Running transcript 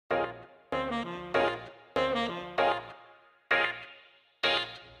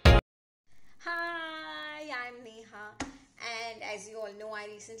as you all know, I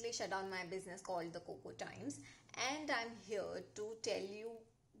recently shut down my business called the Coco Times, and I'm here to tell you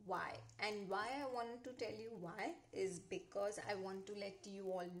why. And why I want to tell you why is because I want to let you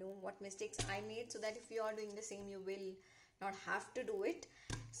all know what mistakes I made so that if you are doing the same, you will not have to do it.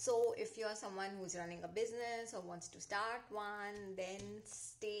 So, if you are someone who's running a business or wants to start one, then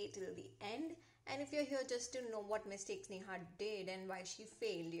stay till the end. And if you're here just to know what mistakes Neha did and why she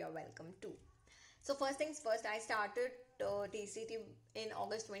failed, you're welcome too. So first things first, I started TCT in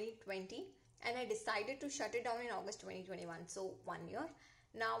August 2020 and I decided to shut it down in August 2021. So 1 year.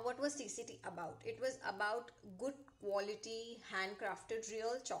 Now what was TCT about? It was about good quality handcrafted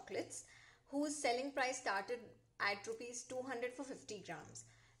real chocolates whose selling price started at rupees 200 for 50 grams.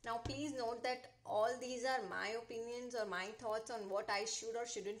 Now please note that all these are my opinions or my thoughts on what I should or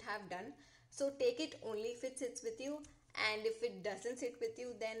shouldn't have done. So take it only if it sits with you, and if it doesn't sit with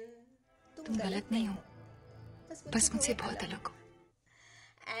you then तुम तुम गलत गलत नहीं नहीं हो, हो, बस मुझसे थोड़े बहुत अलग अलग हो. हो.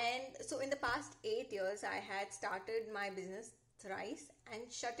 And so in the past 8 years, I had started my business thrice and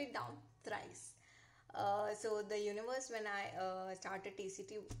shut it down thrice. So the universe when I started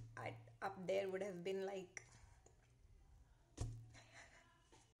TCT up there would have been like,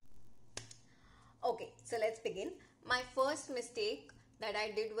 okay, so let's begin. My first mistake that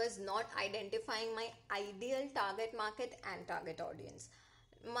I did was not identifying my ideal target market and target audience.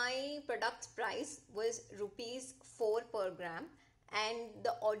 My product's price was rupees 4 per gram, and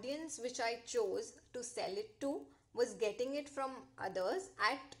the audience which I chose to sell it to was getting it from others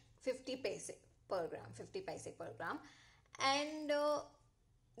at 50 paise per gram, 50 paise per gram, and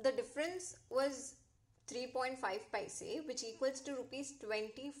the difference was 3.5 paise, which equals to rupees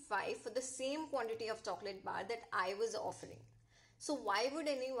 25 for the same quantity of chocolate bar that I was offering. So why would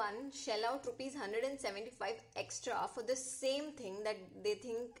anyone shell out rupees 175 extra for the same thing that they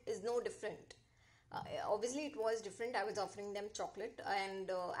think is no different? Obviously it was different. I was offering them chocolate,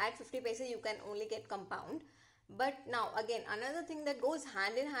 and at 50 paise you can only get compound. But now again, another thing that goes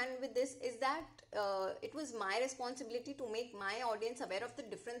hand in hand with this is that it was my responsibility to make my audience aware of the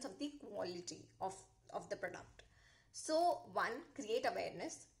difference of the quality of the product. So one, create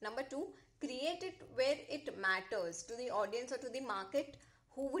awareness. Number two, create it where it matters to the audience or to the market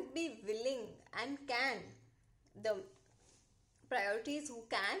who would be willing and can, the priorities who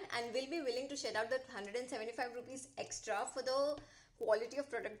can and will be willing to shed out that 175 rupees extra for the quality of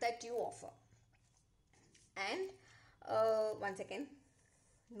product that you offer. And one second,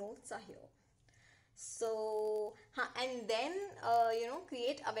 notes are here. So and then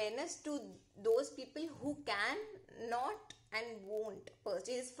create awareness to those people who can not and won't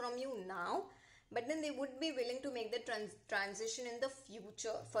purchase from you now, but then they would be willing to make the transition in the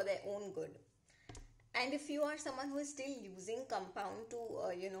future for their own good. And if you are someone who is still using compound to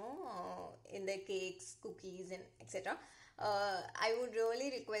in their cakes, cookies and etc., I would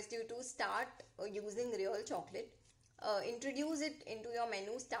really request you to start using real chocolate. Introduce it into your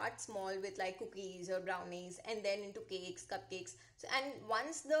menu. Start small with like cookies or brownies, and then into cakes, cupcakes. So, and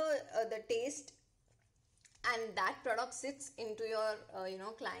once the taste and that product sits into your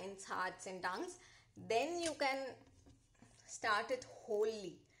clients' hearts and tongues, then you can start it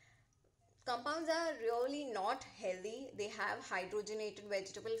wholly. Compounds are really not healthy. They have hydrogenated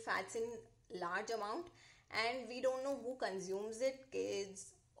vegetable fats in large amount, and we don't know who consumes it,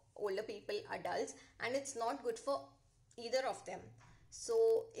 kids, older people, adults, and it's not good for either of them.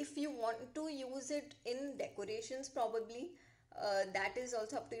 So if you want to use it in decorations, probably that is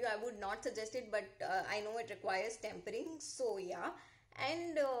also up to you. I would not suggest it, but I know it requires tempering, so yeah.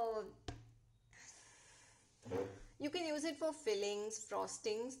 And you can use it for fillings,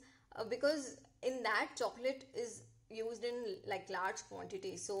 frostings, because in that chocolate is used in like large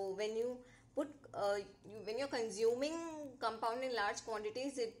quantities. So when you put when you're consuming compound in large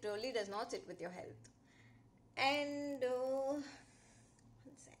quantities, it really does not sit with your health. And one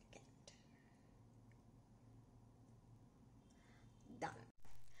second, done.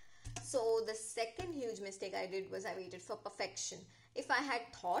 So the second huge mistake I did was I waited for perfection. If I had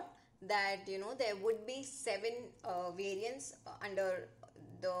thought that there would be 7 variants under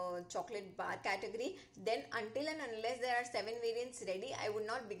the chocolate bar category, then until and unless there are 7 variants ready, I would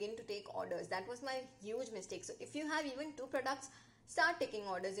not begin to take orders. That was my huge mistake. So if you have even 2 products, start taking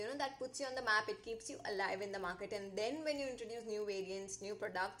orders. That puts you on the map. It keeps you alive in the market. And then when you introduce new variants, new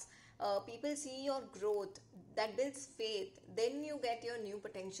products, people see your growth. That builds faith. Then you get your new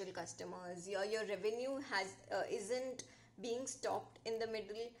potential customers. Your revenue isn't being stopped in the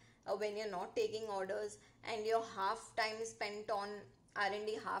middle when you're not taking orders, and your half time is spent on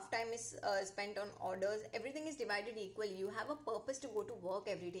R&D, half time is spent on orders. Everything is divided equally. You have a purpose to go to work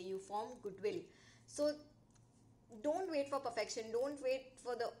every day. You form goodwill. So Don't wait for perfection, don't wait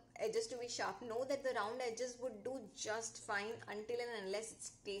for the edges to be sharp. Know that the round edges would do just fine until and unless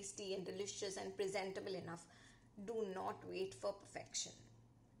it's tasty and delicious and presentable enough. Do not wait for perfection.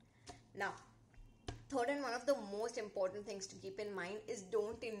 Now, third and one of the most important things to keep in mind is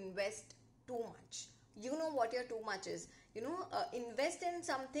don't invest too much. You know what your too much is. Invest in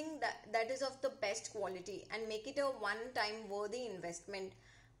something that is of the best quality and make it a one time worthy investment.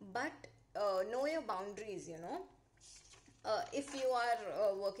 But know your boundaries. If you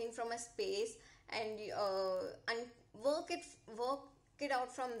are working from a space and work it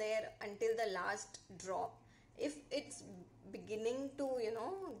out from there until the last drop. If it's beginning to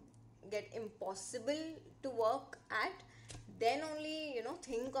get impossible to work at, then only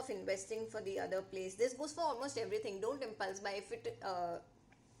think of investing for the other place. This goes for almost everything. Don't impulse buy. If it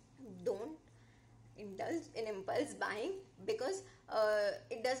don't indulge in impulse buying, because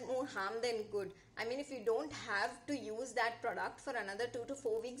it does more harm than good. I mean, if you don't have to use that product for another 2 to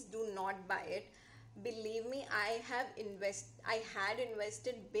 4 weeks, do not buy it. Believe me, I had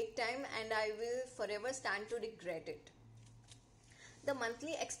invested big time, and I will forever stand to regret it. The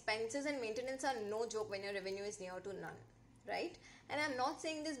monthly expenses and maintenance are no joke when your revenue is near to none, right? And I'm not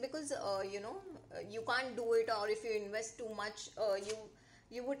saying this because you can't do it, or if you invest too much,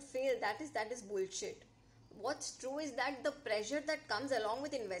 you would fail. That is bullshit. What's true is that the pressure that comes along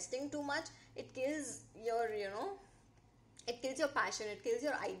with investing too much, it kills your passion, it kills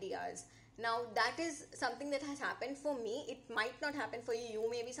your ideas. Now, that is something that has happened for me. It might not happen for you. You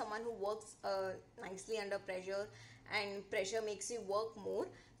may be someone who works nicely under pressure, and pressure makes you work more.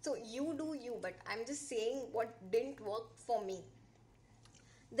 So you do you, but I'm just saying what didn't work for me.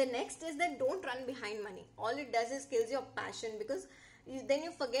 The next is that don't run behind money. All it does is kills your passion, because then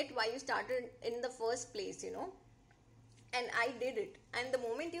you forget why you started in the first place. And I did it. And the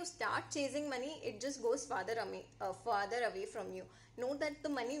moment you start chasing money, it just goes farther away from you. Know that the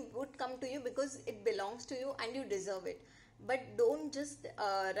money would come to you because it belongs to you and you deserve it. But don't just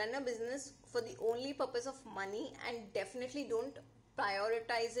run a business for the only purpose of money, and definitely don't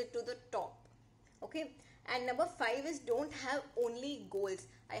prioritize it to the top. Okay. And number 5 is don't have only goals.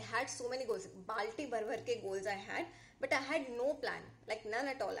 I had so many goals, balti bhar bhar ke goals I had, but I had no plan, like none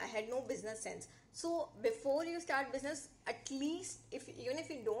at all. I had no business sense. So before you start business, at least, if even if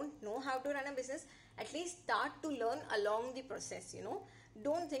you don't know how to run a business, at least start to learn along the process.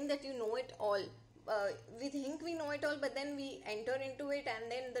 Don't think that you know it all. We think we know it all, but then we enter into it,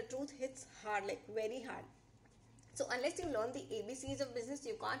 and then the truth hits hard, like very hard. So unless you learn the ABCs of business,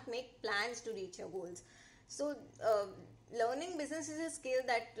 you can't make plans to reach your goals. So learning business is a skill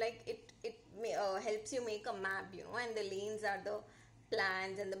that, like, it helps you make a map, and the lanes are the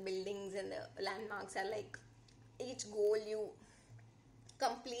plans, and the buildings and the landmarks are like each goal you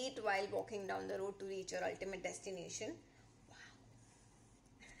complete while walking down the road to reach your ultimate destination.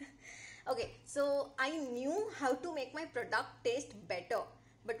 Okay, so I knew how to make my product taste better,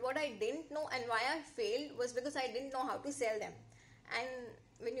 but what I didn't know and why I failed was because I didn't know how to sell them. And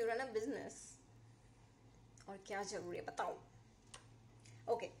when you run a business, और क्या जरूरी है बताओ.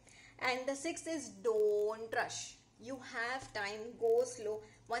 Okay, and the 6th is don't rush. You have time, go slow.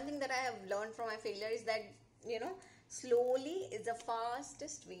 One thing that I have learned from my failure is that slowly is the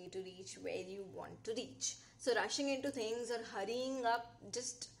fastest way to reach where you want to reach. So rushing into things or hurrying up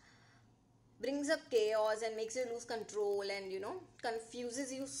just brings up chaos and makes you lose control, and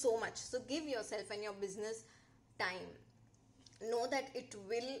confuses you so much. So give yourself and your business time. Know that it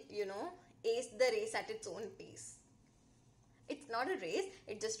will ace the race at its own pace. It's not a race,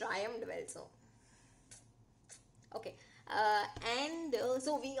 it just triumphed well. So okay, and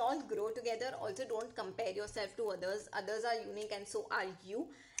so we all grow together. Also, don't compare yourself to others are unique, and so are you.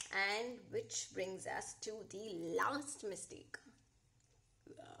 And which brings us to the last mistake.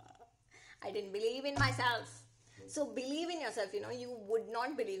 I didn't believe in myself. So believe in yourself. You would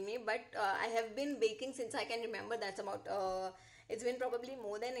not believe me, but I have been baking since I can remember. That's about it's been probably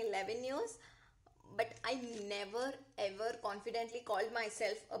more than 11 years. But I never ever confidently called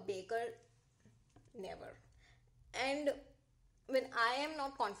myself a baker. Never. And when I am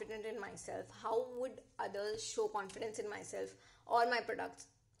not confident in myself, how would others show confidence in myself or my products?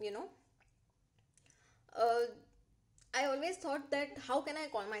 Uh, I always thought that how can I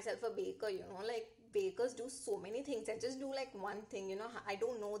call myself a baker? Like bakers do so many things. I just do like one thing. I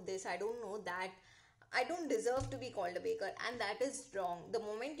don't know this, I don't know that. I don't deserve to be called a baker, and that is wrong. The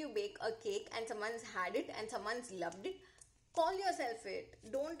moment you bake a cake and someone's had it and someone's loved it, call yourself it.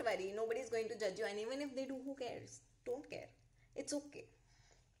 Don't worry, nobody's going to judge you, and even if they do, who cares? Don't care. It's okay.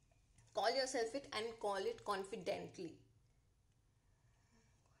 Call yourself it and call it confidently.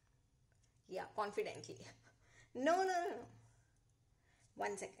 Yeah, confidently. No, no, no, no.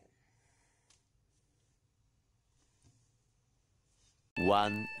 1 second.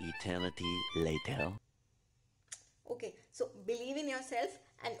 One eternity later. Okay, so believe in yourself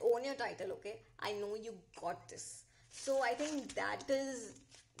and own your title, okay? I know you got this. So I think that's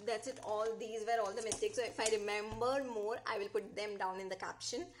it. All these were all the mistakes. So if I remember more, I will put them down in the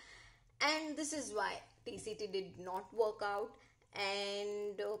caption. And this is why TCT did not work out.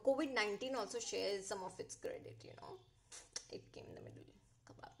 And COVID-19 also shares some of its credit, you know. It came in the middle.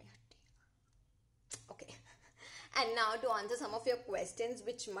 Kabab mein hatti. Okay. And now to answer some of your questions,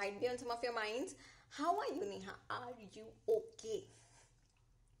 which might be on some of your minds. How are you, Neha? Are you okay?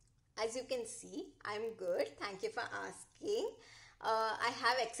 As you can see, I'm good. Thank you for asking. I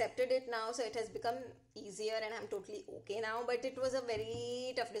have accepted it now, so it has become easier and I'm totally okay now. But it was a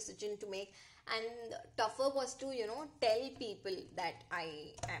very tough decision to make, and tougher was to, tell people that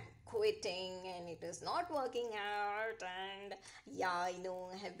I am quitting and it is not working out. And yeah, I know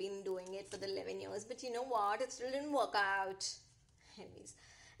I have been doing it for the 11 years, but you know what? It still didn't work out. Anyways,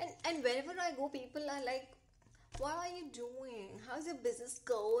 and wherever I go, people are like, what are you doing? How's your business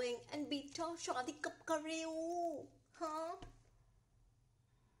going? And beta, शादी कब कर रहे हो? हाँ?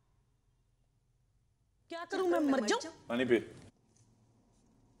 क्या करूं मैं मर जाऊं? पानी P.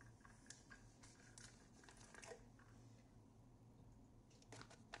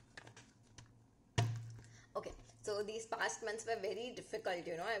 Okay, so these past months were very difficult,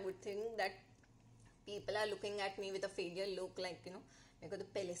 I would think that people are looking at me with a failure look, like, मेरे को तो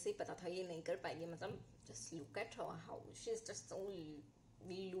पहले से ही पता था ये नहीं कर पाएगी. मतलब just look at her, how she's just so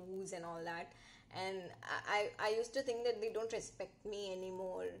loose and all that. And I used to think that they don't respect me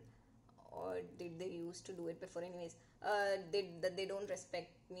anymore, or did they used to do it before? Anyways, that they don't respect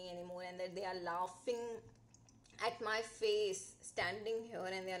me anymore, and that they are laughing at my face standing here,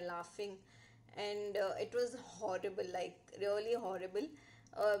 and they are laughing. And it was horrible, like really horrible,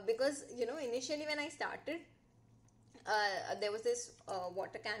 because initially when I started, there was this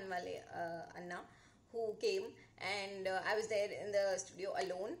water can wale Anna who came, and I was there in the studio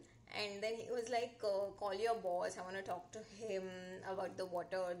alone, and then he was like, call your boss, I want to talk to him about the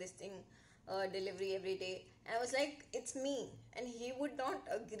water or this thing, delivery every day. And I was like, it's me. And he would not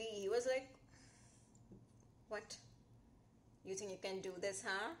agree. He was like, what, you think you can do this,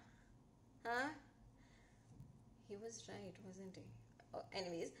 huh? He was right, wasn't he?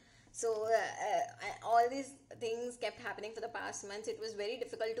 Anyways, so all these things kept happening for the past months. It was very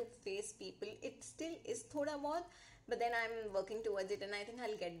difficult to face people. It still is thoda bahut, but then I'm working towards it, and I think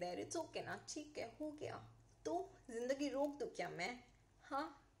I'll get there. It's okay na, ठीक है, हो गया तो जिंदगी रोक दूं क्या मैं? हाँ,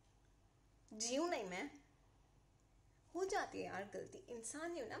 जीऊं नहीं मैं? हो जाती है यार गलती,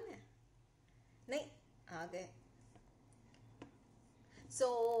 इंसान ही हूं ना मैं. नहीं, आ गए. So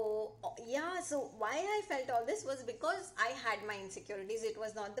yeah, so why I felt all this was because I had my insecurities. It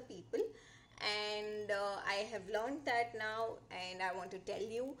was not the people, and I have learned that now, and I want to tell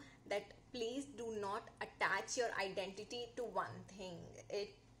you that please do not attach your identity to one thing.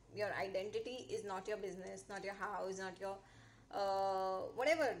 Your identity is not your business, not your house, not your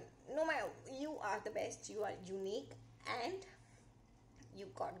whatever. No matter, you are the best. You are unique, and you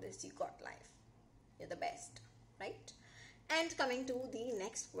got this. You got life. You're the best, right? And coming to the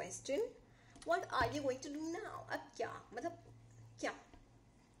next question, what are you going to do now? अब क्या मतलब क्या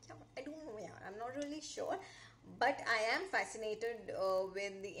I don't know यार, I'm not really sure, but I am fascinated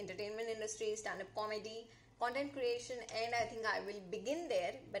with the entertainment industry, stand-up comedy, content creation, and I think I will begin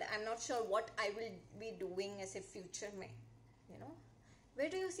there, but I'm not sure what I will be doing as a future में, where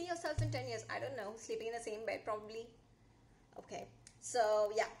do you see yourself in 10 years? I don't know, sleeping in the same bed probably. Okay,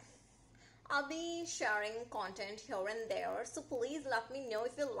 so yeah, I'll be sharing content here and there, so please let me know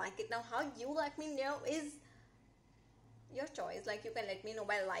if you like it. Now, how you let me know is your choice. Like, you can let me know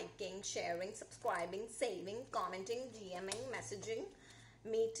by liking, sharing, subscribing, saving, commenting, DMing, messaging,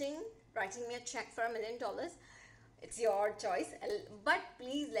 meeting, writing me a check for $1 million. It's your choice, but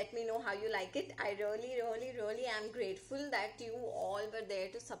please let me know how you like it. I really, really, really am grateful that you all were there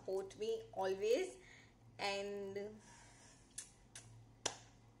to support me always. And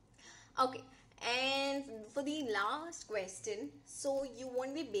okay, and for the last question, so you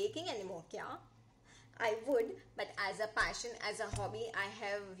won't be baking anymore, kya? I would, but as a passion, as a hobby, I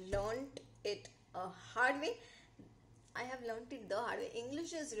have learned it a hard way. I have learned it the hard way.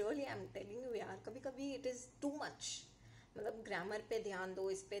 English is really, I'm telling you यार, कभी कभी it is too much. मतलब grammar पे ध्यान दो,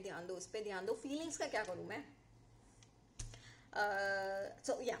 इस पे ध्यान दो, उस पे ध्यान दो. Feelings का क्या करूँ मैं?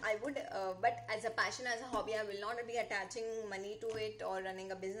 So yeah, I would, but as a passion, as a hobby, I will not be attaching money to it or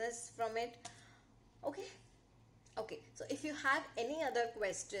running a business from it. Okay, Okay, so if you have any other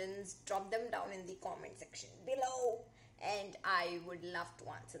questions, drop them down in the comment section below and I would love to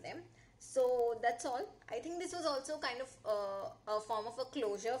answer them. So that's all. I think this was also kind of a form of a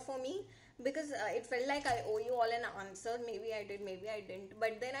closure for me because it felt like I owe you all an answer. Maybe I did, maybe I didn't,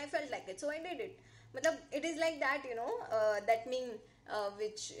 but then I felt like it, so I did it. मतलब it is like that, that meme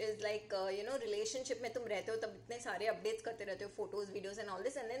which is like, relationship में तुम रहते हो तब इतने सारे updates करते रहते हो, photos, videos and all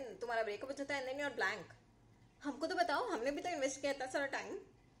this, and then तुम्हारा breakup हो जाता है and then you're blank. हमको तो बताओ, हमने भी तो इन्वेस्ट किया इतना सारा टाइम.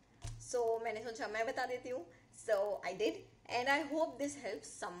 सो मैंने सोचा मैं बता देती हूँ. सो I did and I hope this help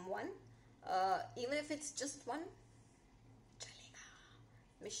someone, even if it's just one, चलेगा.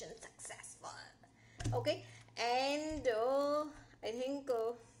 Mission successful. Okay, and I think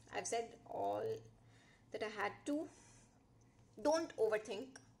I've said all that I had to. Don't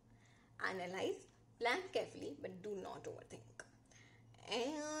overthink. Analyze, plan carefully, but do not overthink.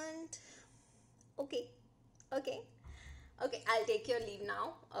 And okay. Okay, I'll take your leave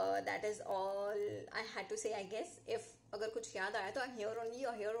now. That is all I had to say, I guess. If अगर कुछ याद आया तो I'm here only,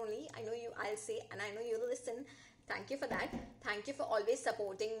 you're here only. I know you, I'll say, and I know you'll listen. Thank you for that. Thank you for always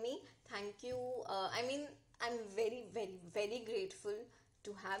supporting me. Thank you. I mean, I'm very, very, very grateful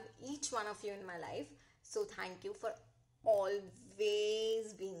to have each one of you in my life. So thank you for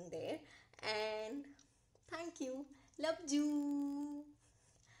always being there. And thank you. Love you.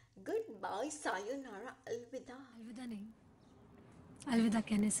 Goodbye, sayonara, alvida. अलविदा नहीं, अलविदा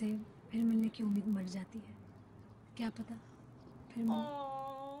कहने से फिर मिलने की उम्मीद मर जाती है. क्या पता फिर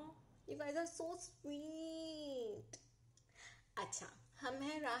Aww, you guys are so sweet. अच्छा, हम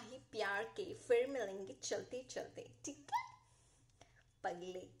हैं राही प्यार के, फिर मिलेंगे चलते चलते, ठीक है?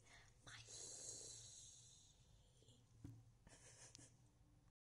 पगले.